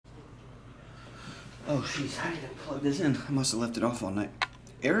Oh, jeez, I need to plug this in. I must have left it off all night.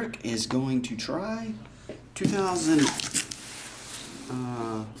 Eric is going to try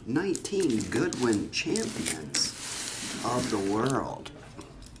 2019 Goodwin Champions of the World.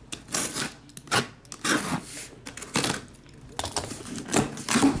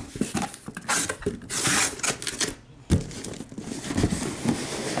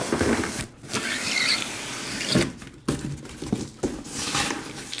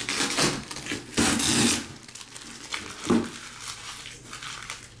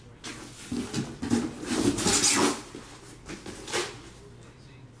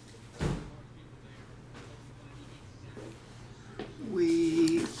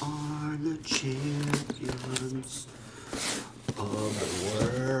 We are the champions of the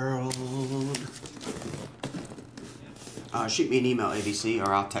world. Shoot me an email, ABC,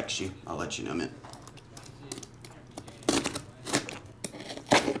 or I'll text you. I'll let you know, man.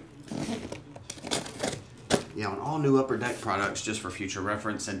 Yeah, on all new Upper Deck products, just for future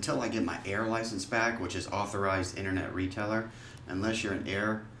reference, until I get my air license back, which is authorized internet retailer, unless you're an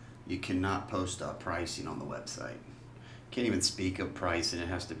air, you cannot post pricing on the website. Can't even speak of price, and it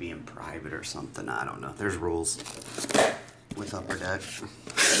has to be in private or something. I don't know. There's rules with Upper Deck.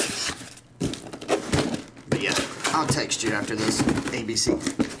 But yeah, I'll text you after this. ABC.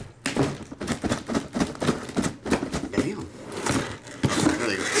 Damn.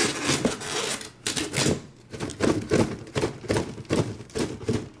 Really good.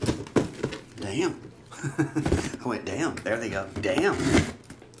 Damn. I went, damn. There they go. Damn.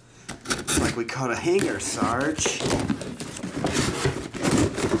 It's like we caught a hanger, Sarge.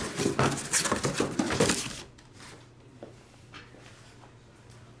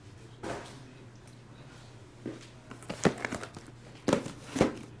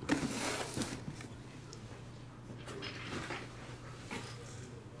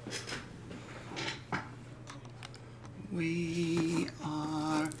 We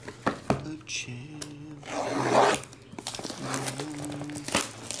are the champions.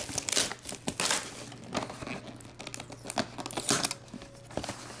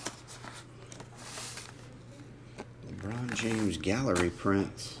 LeBron James gallery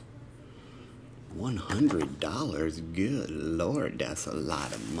prints. $100? Good Lord, that's a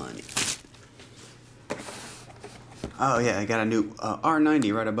lot of money. Oh yeah, I got a new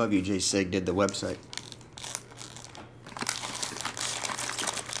R90 right above you. J-Sig did the website.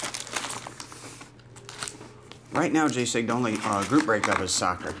 Right now, J-Sig, the only group breakup is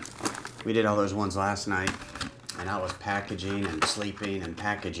soccer. We did all those ones last night, and I was packaging and sleeping and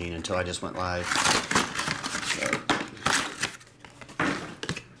packaging until I just went live. So.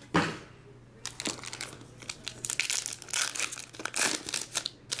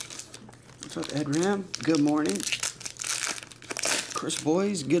 What's up, Ed Ram? Good morning. Chris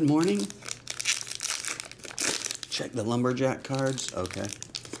Boys, good morning. Check the lumberjack cards. Okay.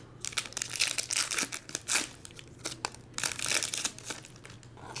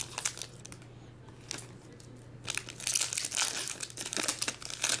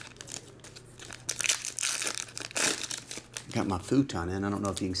 Got my futon in. I don't know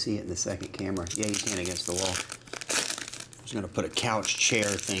if you can see it in the second camera. Yeah, you can against the wall. I was going to put a couch chair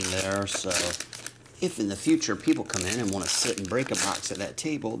thing there, so if in the future people come in and want to sit and break a box at that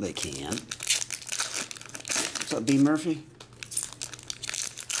table, they can. What's up, B. Murphy?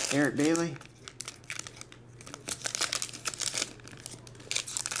 Eric Bailey?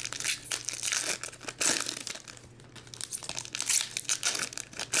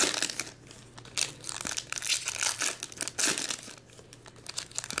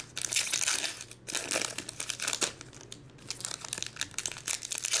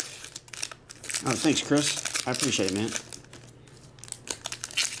 Oh, thanks, Chris. I appreciate it, man.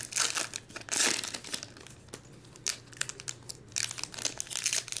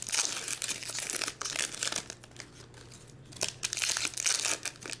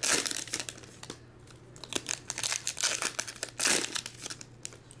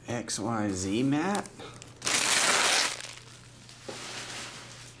 XYZ map.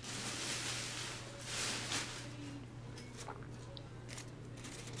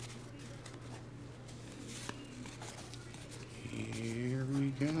 Here we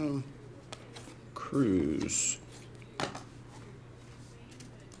go. Cruise. I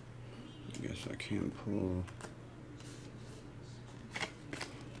guess I can pull.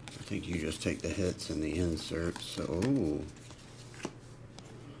 I think you just take the hits and the inserts. So, oh.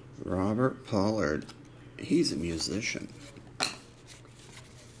 Robert Pollard. He's a musician.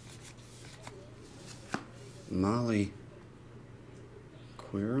 Molly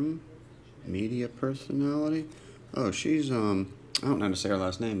Querum, media personality. Oh, she's I don't know how to say her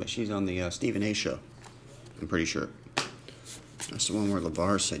last name, but she's on the Stephen A. show. I'm pretty sure. That's the one where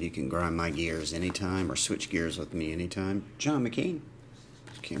LeVar said you can grind my gears anytime or switch gears with me anytime. John McCain.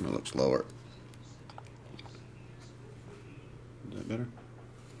 This camera looks lower. Is that better?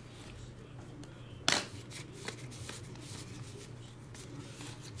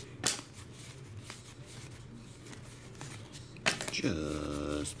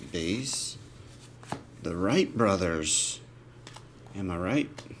 Just base. The Wright brothers. Am I right?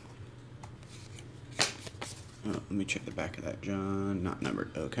 Oh, let me check the back of that, John. Not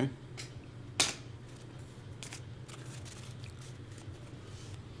numbered. Okay.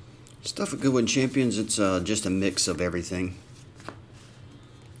 Stuff at Goodwin Champions, it's just a mix of everything.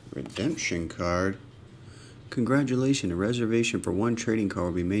 Redemption card. Congratulations, a reservation for one trading card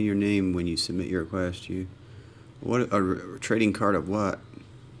will be made in your name when you submit your request. What a trading card of what?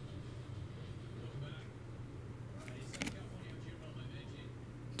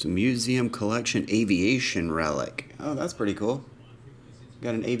 It's a museum collection aviation relic. Oh, that's pretty cool.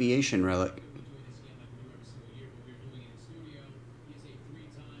 Got an aviation relic.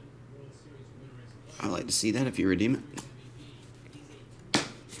 I'd like to see that if you redeem it.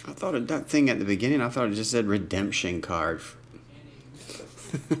 I thought that thing at the beginning, I thought it just said redemption card.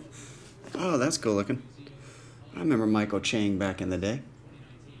 Oh, that's cool looking. I remember Michael Chang back in the day.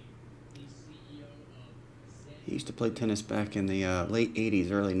 He used to play tennis back in the late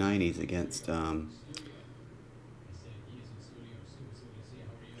 80s, early 90s against,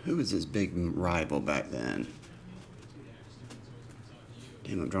 who was his big rival back then?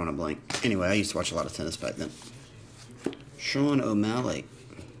 Damn, I'm drawing a blank. Anyway, I used to watch a lot of tennis back then. Sean O'Malley.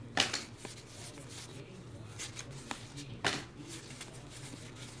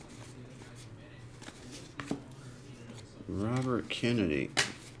 Robert Kennedy. I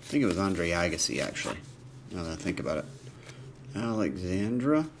think it was Andre Agassi, actually. Now that I think about it.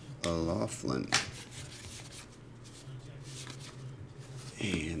 Alexandra O'Loughlin.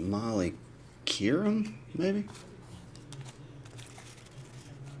 And Molly Kieran, maybe?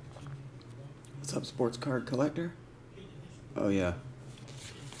 What's up, sports card collector? Oh, yeah.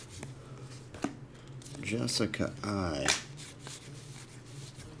 Jessica I.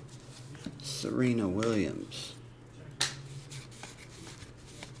 Serena Williams.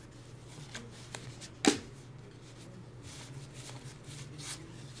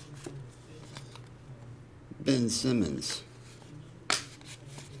 Ben Simmons.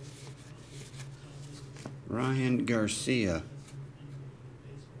 Ryan Garcia.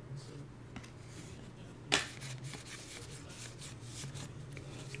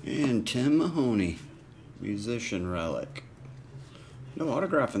 And Tim Mahoney. Musician relic. No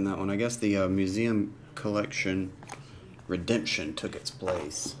autograph in that one. I guess the museum collection redemption took its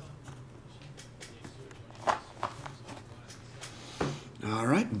place.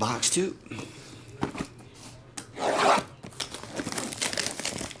 Alright, box 2.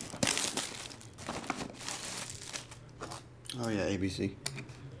 Oh yeah, ABC.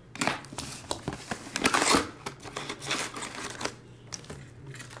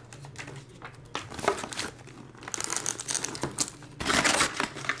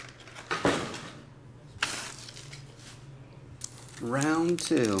 Round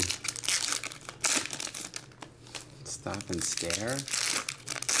 2. Stop and stare.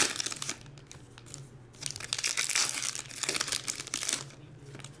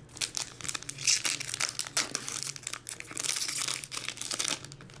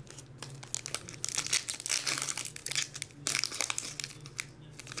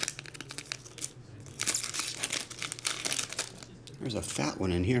 There's a fat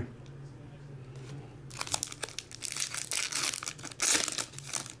one in here.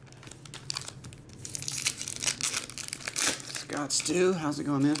 Scott Stu, how's it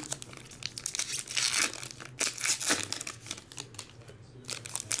going, man?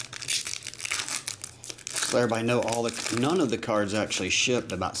 So everybody know none of the cards actually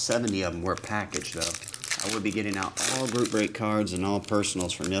shipped. About 70 of them were packaged though. I will be getting out all group break cards and all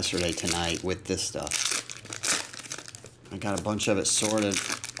personals from yesterday tonight with this stuff. I got a bunch of it sorted,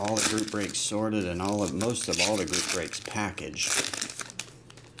 all the group breaks sorted, and most of all the group breaks packaged.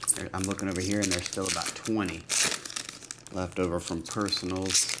 I'm looking over here, and there's still about 20 left over from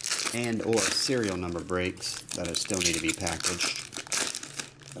personals and or serial number breaks that still need to be packaged.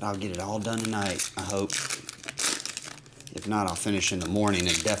 But I'll get it all done tonight, I hope. If not, I'll finish in the morning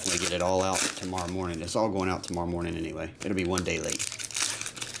and definitely get it all out tomorrow morning. It's all going out tomorrow morning anyway. It'll be one day late.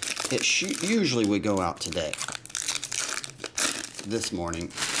 It usually would go out today. This morning.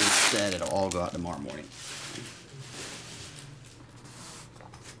 Instead, it'll all go out tomorrow morning.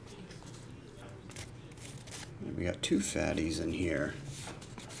 We got 2 fatties in here.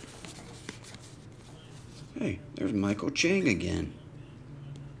 Hey, there's Michael Chang again.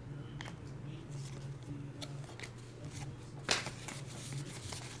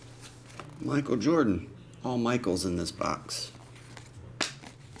 Michael Jordan. All Michaels in this box.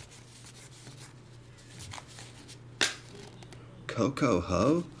 Coco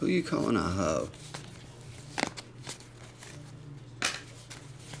Ho? Who you calling a hoe?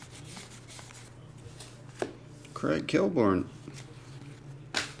 Craig Kilborn.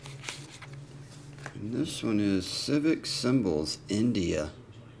 And this one is Civic Symbols, India.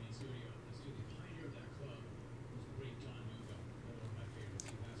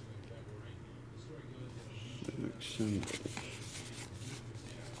 Civic Symbols.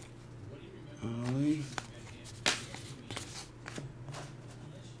 Ollie.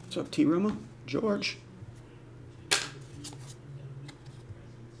 What's up, T. Roma? George.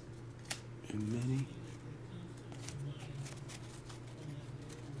 And many.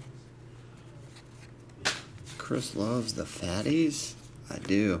 Chris loves the fatties? I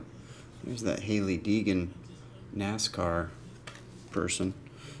do. There's that Haley Deegan NASCAR person.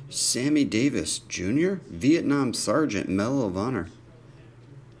 Sammy Davis Jr., Vietnam Sergeant, Medal of Honor.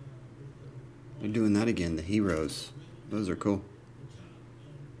 They're doing that again, the heroes. Those are cool.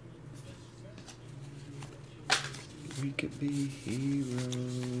 We could be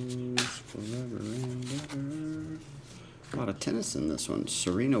heroes forever and ever. A lot of tennis in this one.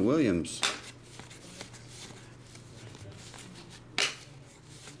 Serena Williams.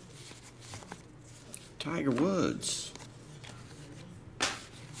 Tiger Woods.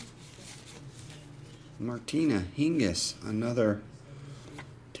 Martina Hingis, another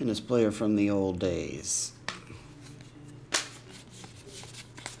tennis player from the old days.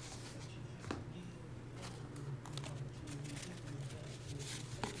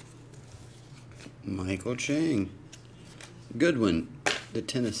 Michael Chang. Goodwin, the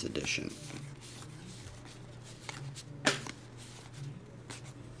tennis edition.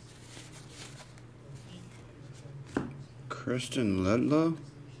 Kristen Ledlow,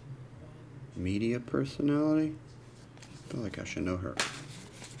 media personality. I feel like I should know her.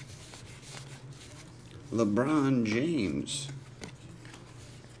 LeBron James.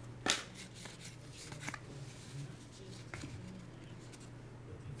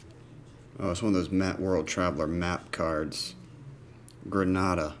 Oh, it's one of those World Traveler map cards.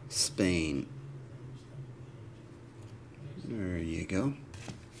 Granada, Spain. There you go.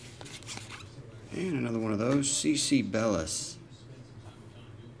 And another one of those, CC Bellis.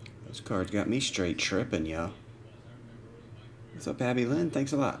 Those cards got me straight tripping, yo. What's up, Abby Lynn?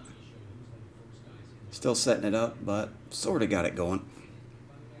 Thanks a lot. Still setting it up, but sort of got it going.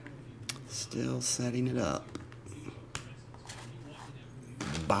 Still setting it up.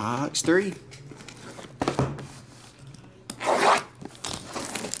 Box 3.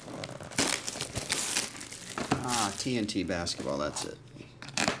 TNT basketball, that's it.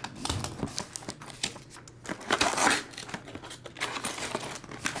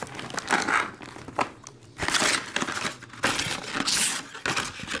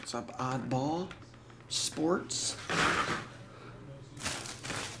 What's up, Oddball Sports?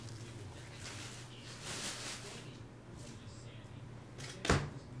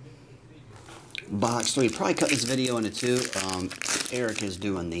 Box 3. Probably cut this video into two. Eric is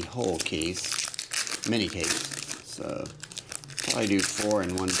doing the whole case, mini case. So probably do 4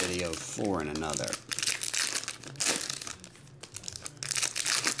 in one video, 4 in another.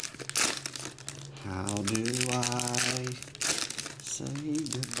 How do I say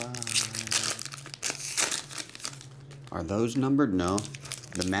goodbye? Are those numbered? No.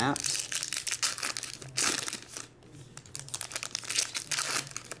 The maps?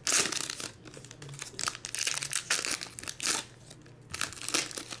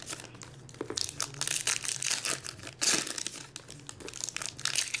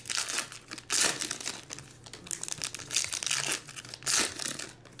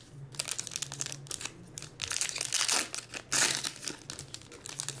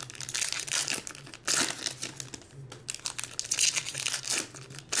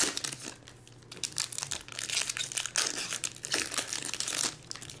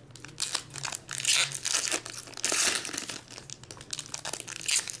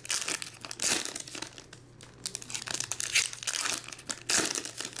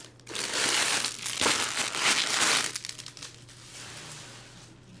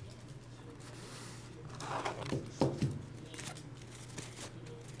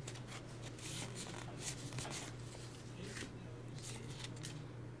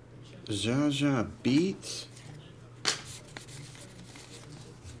 Jaja Beats,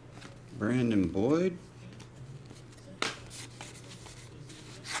 Brandon Boyd,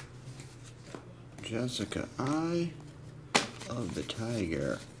 Jessica, Eye of the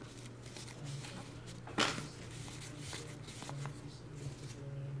Tiger.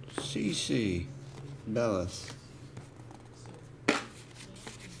 CC Bellis.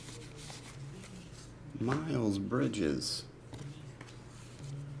 Miles Bridges.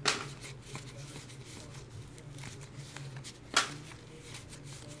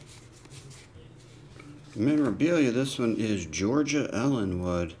 Memorabilia, this one is Georgia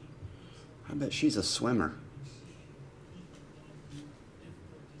Ellenwood. I bet she's a swimmer.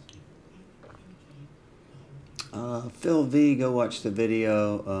 Phil V, go watch the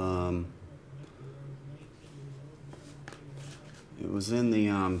video. It was in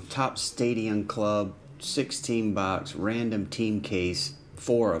the Top Stadium Club 16 box random team case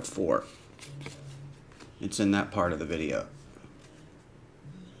 4 of 4. It's in that part of the video.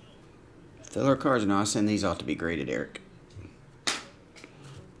 Filler cards? No, I send these off to be graded, Eric.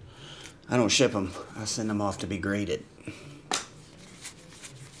 I don't ship them. I send them off to be graded.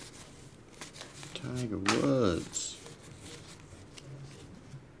 Tiger Woods.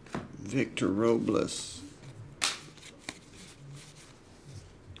 Victor Robles.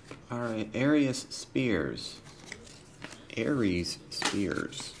 Alright, Aries Spears. Aries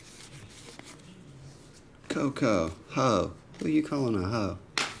Spears. Coco. Ho. Who you calling a ho?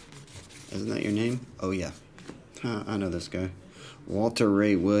 Isn't that your name? Oh, yeah. Huh, I know this guy. Walter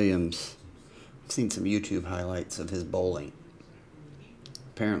Ray Williams. I've seen some YouTube highlights of his bowling.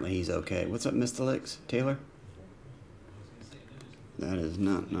 Apparently he's okay. What's up, Mr. Licks? Taylor? That is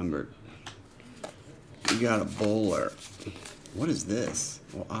not numbered. You got a bowler. What is this?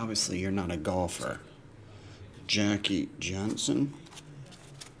 Well, obviously you're not a golfer. Jackie Johnson.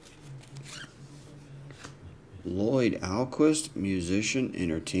 Lloyd Alquist, musician,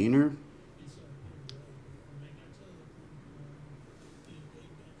 entertainer.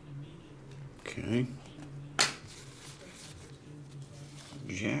 Okay.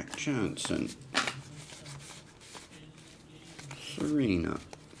 Jack Johnson. Serena.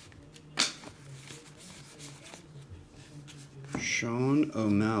 Sean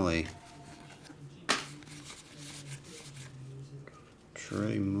O'Malley.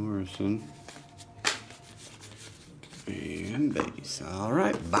 Trey Morrison. And base. All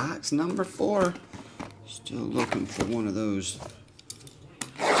right, box number 4. Still looking for one of those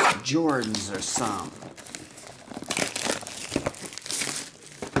Jordans or some.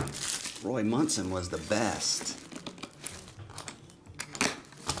 Roy Munson was the best.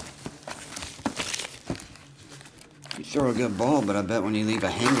 You throw a good ball, but I bet when you leave a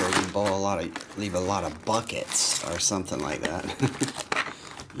hanger, you leave a lot of buckets or something like that.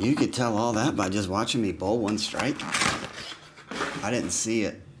 You could tell all that by just watching me bowl one strike. I didn't see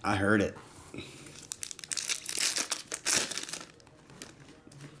it. I heard it.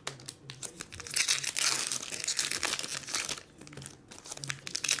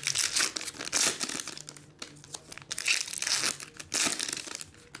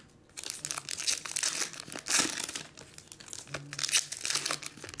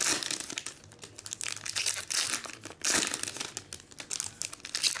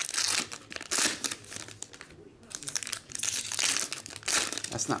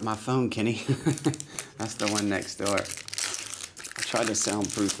 That's not my phone, Kenny. That's the one next door. I tried to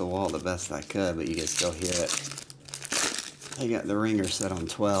soundproof the wall the best I could, but you can still hear it. I got the ringer set on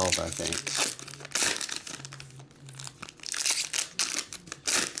 12, I think.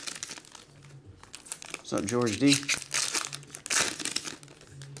 What's up, George D?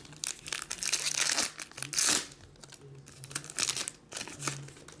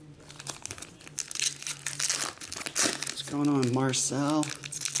 What's going on, Marcel?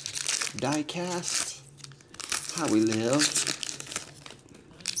 Diecast? How we live?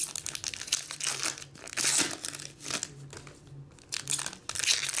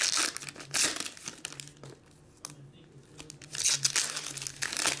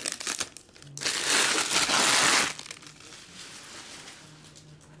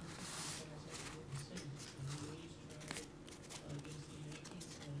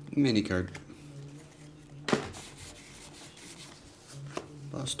 Mini card.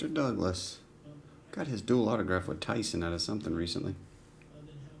 Buster Douglas. Got his dual autograph with Tyson out of something recently.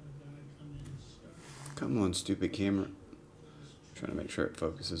 Come on, stupid camera. Trying to make sure it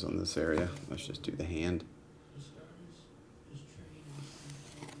focuses on this area. Let's just do the hand.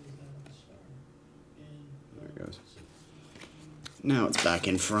 There it goes. Now it's back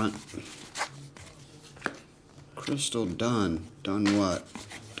in front. Crystal Dunn. Done what?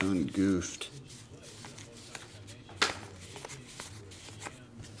 Done goofed.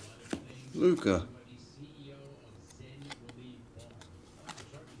 Luca.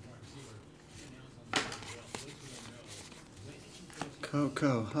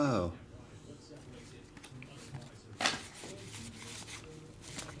 Coco Ho.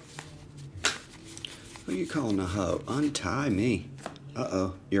 Who you calling a hoe? Untie me.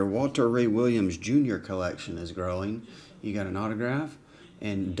 Uh-oh. Your Walter Ray Williams Jr. collection is growing. You got an autograph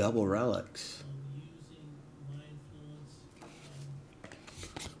and double relics.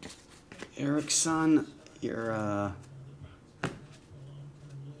 Erickson, your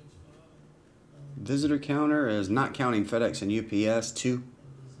visitor counter is not counting FedEx and UPS, 2.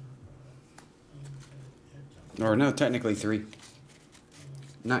 Or no, technically 3.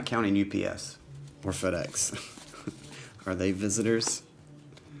 Not counting UPS or FedEx. Are they visitors?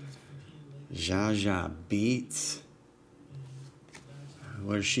 Zsa Beats.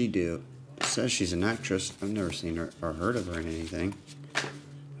 What does she do? It says she's an actress. I've never seen her or heard of her in anything.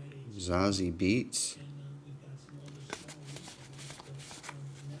 Zazie Beats.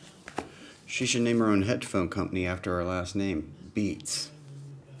 She should name her own headphone company after her last name, Beats.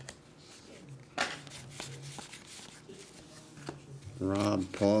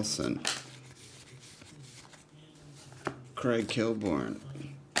 Rob Paulson. Craig Kilborn.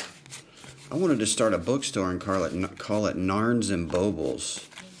 I wanted to start a bookstore and call it Narns and Bobles.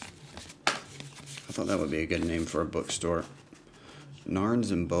 I thought that would be a good name for a bookstore.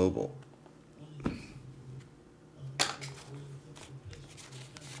 Narns and Boble.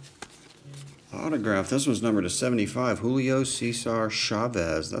 Autograph. This one's numbered to 75. Julio Cesar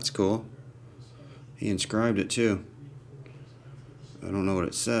Chavez. That's cool. He inscribed it too. I don't know what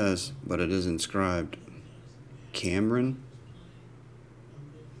it says, but it is inscribed. Cameron.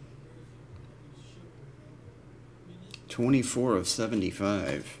 24 of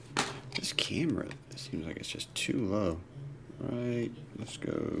 75. This camera, it seems like it's just too low. Right, let's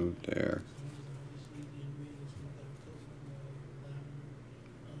go there.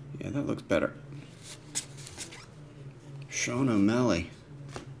 Yeah, that looks better. Sean O'Malley.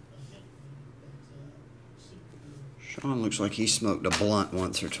 Sean looks like he smoked a blunt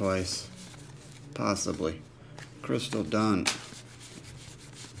once or twice. Possibly. Crystal Dunn.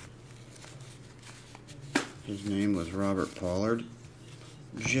 His name was Robert Pollard.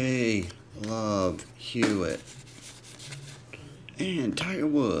 J. Love Hewitt. And Tiger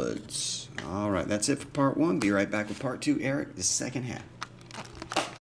Woods. Alright, that's it for part 1. Be right back with part 2, Eric, the second half.